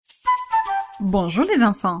Bonjour les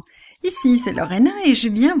enfants, ici c'est Lorena et je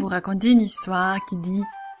viens vous raconter une histoire qui dit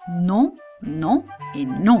non, non et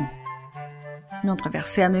non. Notre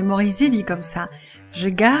verset à mémoriser dit comme ça: je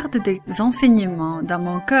garde des enseignements dans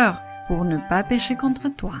mon cœur pour ne pas pécher contre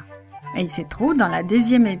toi. Et il se trouve dans la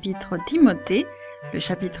deuxième épître Timothée, le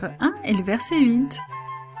chapitre 1 et le verset 8.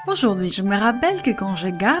 Aujourd'hui, je me rappelle que quand je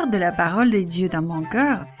garde la parole de Dieu dans mon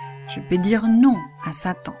cœur, je peux dire non à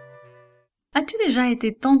Satan. As-tu déjà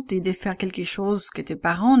été tenté de faire quelque chose que tes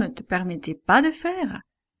parents ne te permettaient pas de faire?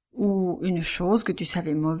 Ou une chose que tu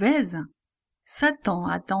savais mauvaise? Satan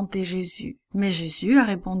a tenté Jésus, mais Jésus a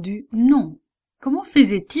répondu non. Comment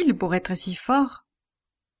faisait-il pour être si fort?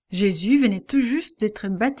 Jésus venait tout juste d'être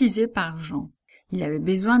baptisé par Jean. Il avait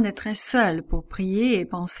besoin d'être seul pour prier et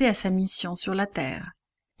penser à sa mission sur la terre.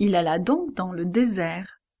 Il alla donc dans le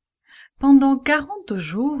désert. Pendant 40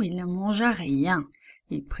 jours, il ne mangea rien.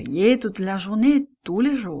 Il priait toute la journée, tous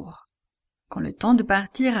les jours. Quand le temps de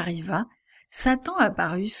partir arriva, Satan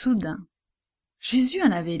apparut soudain. Jésus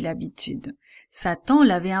en avait l'habitude. Satan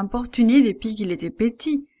l'avait importuné depuis qu'il était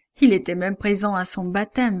petit. Il était même présent à son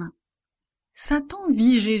baptême. Satan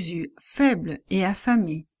vit Jésus faible et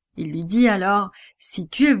affamé. Il lui dit alors: « Si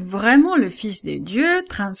tu es vraiment le Fils de Dieu,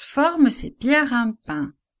 transforme ces pierres en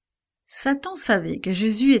pain. » Satan savait que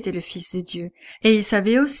Jésus était le Fils de Dieu, et il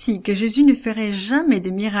savait aussi que Jésus ne ferait jamais de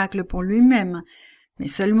miracle pour lui-même, mais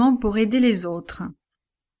seulement pour aider les autres.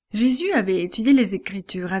 Jésus avait étudié les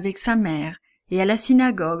Écritures avec sa mère et à la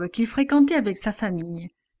synagogue qu'il fréquentait avec sa famille.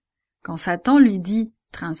 Quand Satan lui dit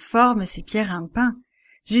 « Transforme ces pierres en pain »,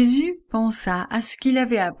 Jésus pensa à ce qu'il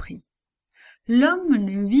avait appris. « L'homme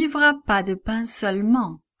ne vivra pas de pain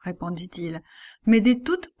seulement, » répondit-il, « mais de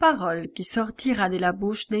toute parole qui sortira de la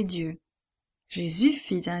bouche des dieux. » Jésus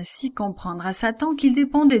fit ainsi comprendre à Satan qu'il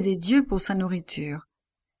dépendait des dieux pour sa nourriture.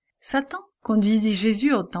 Satan conduisit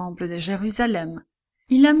Jésus au temple de Jérusalem.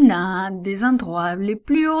 Il l'amena à un des endroits les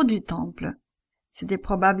plus hauts du temple. C'était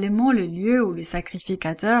probablement le lieu où les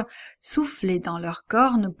sacrificateurs soufflaient dans leurs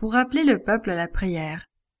cornes pour appeler le peuple à la prière.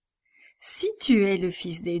 « Si tu es le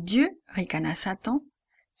Fils des dieux, ricana Satan,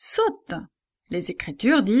 saute! Les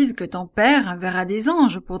Écritures disent que ton Père enverra des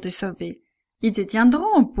anges pour te sauver. Ils te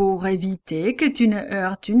tiendront pour éviter que tu ne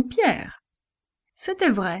heurtes une pierre. »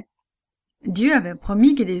 C'était vrai. Dieu avait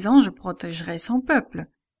promis que des anges protégeraient son peuple.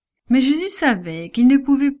 Mais Jésus savait qu'il ne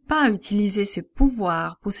pouvait pas utiliser ce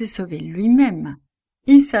pouvoir pour se sauver lui-même.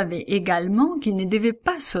 Il savait également qu'il ne devait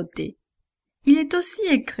pas sauter. « Il est aussi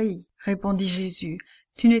écrit, » répondit Jésus,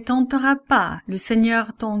 « tu ne tenteras pas le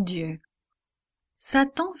Seigneur ton Dieu. »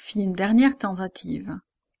 Satan fit une dernière tentative.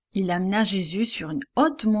 Il amena Jésus sur une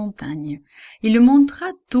haute montagne. Il lui montra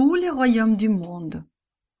tous les royaumes du monde.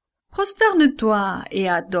 « Prosterne-toi et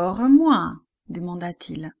adore-moi, »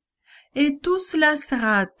 demanda-t-il, « et tout cela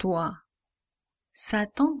sera à toi. »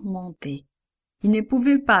 Satan mentait. Il ne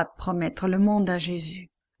pouvait pas promettre le monde à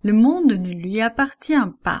Jésus. Le monde ne lui appartient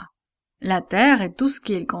pas. La terre et tout ce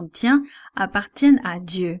qu'elle contient appartiennent à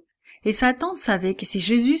Dieu. Et Satan savait que si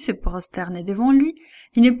Jésus se prosternait devant lui,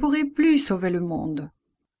 il ne pourrait plus sauver le monde.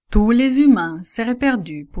 Tous les humains seraient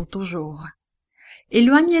perdus pour toujours. «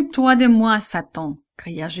 Éloigne-toi de moi, Satan !»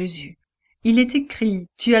 cria Jésus. « Il est écrit,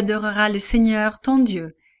 tu adoreras le Seigneur ton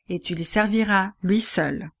Dieu, et tu lui serviras lui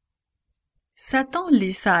seul. » Satan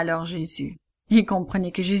laissa alors Jésus. Il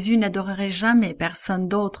comprenait que Jésus n'adorerait jamais personne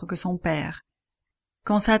d'autre que son Père.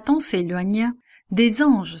 Quand Satan s'éloigna, des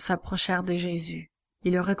anges s'approchèrent de Jésus.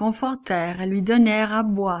 Ils le réconfortèrent et lui donnèrent à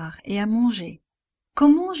boire et à manger.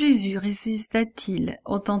 Comment Jésus résista-t-il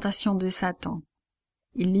aux tentations de Satan?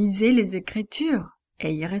 Il lisait les Écritures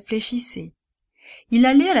et y réfléchissait. Il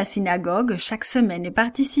allait à la synagogue chaque semaine et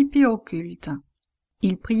participait au culte.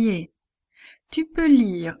 Il priait. Tu peux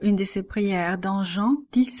lire une de ses prières dans Jean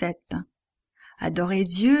 17. Adorer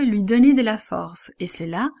Dieu lui donner de la force et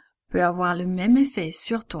cela peut avoir le même effet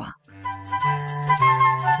sur toi.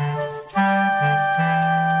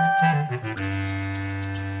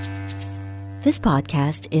 This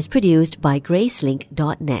podcast is produced by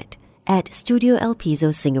Gracelink.net at Studio El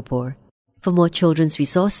Piso, Singapore. For more children's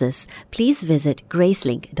resources, please visit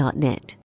Gracelink.net.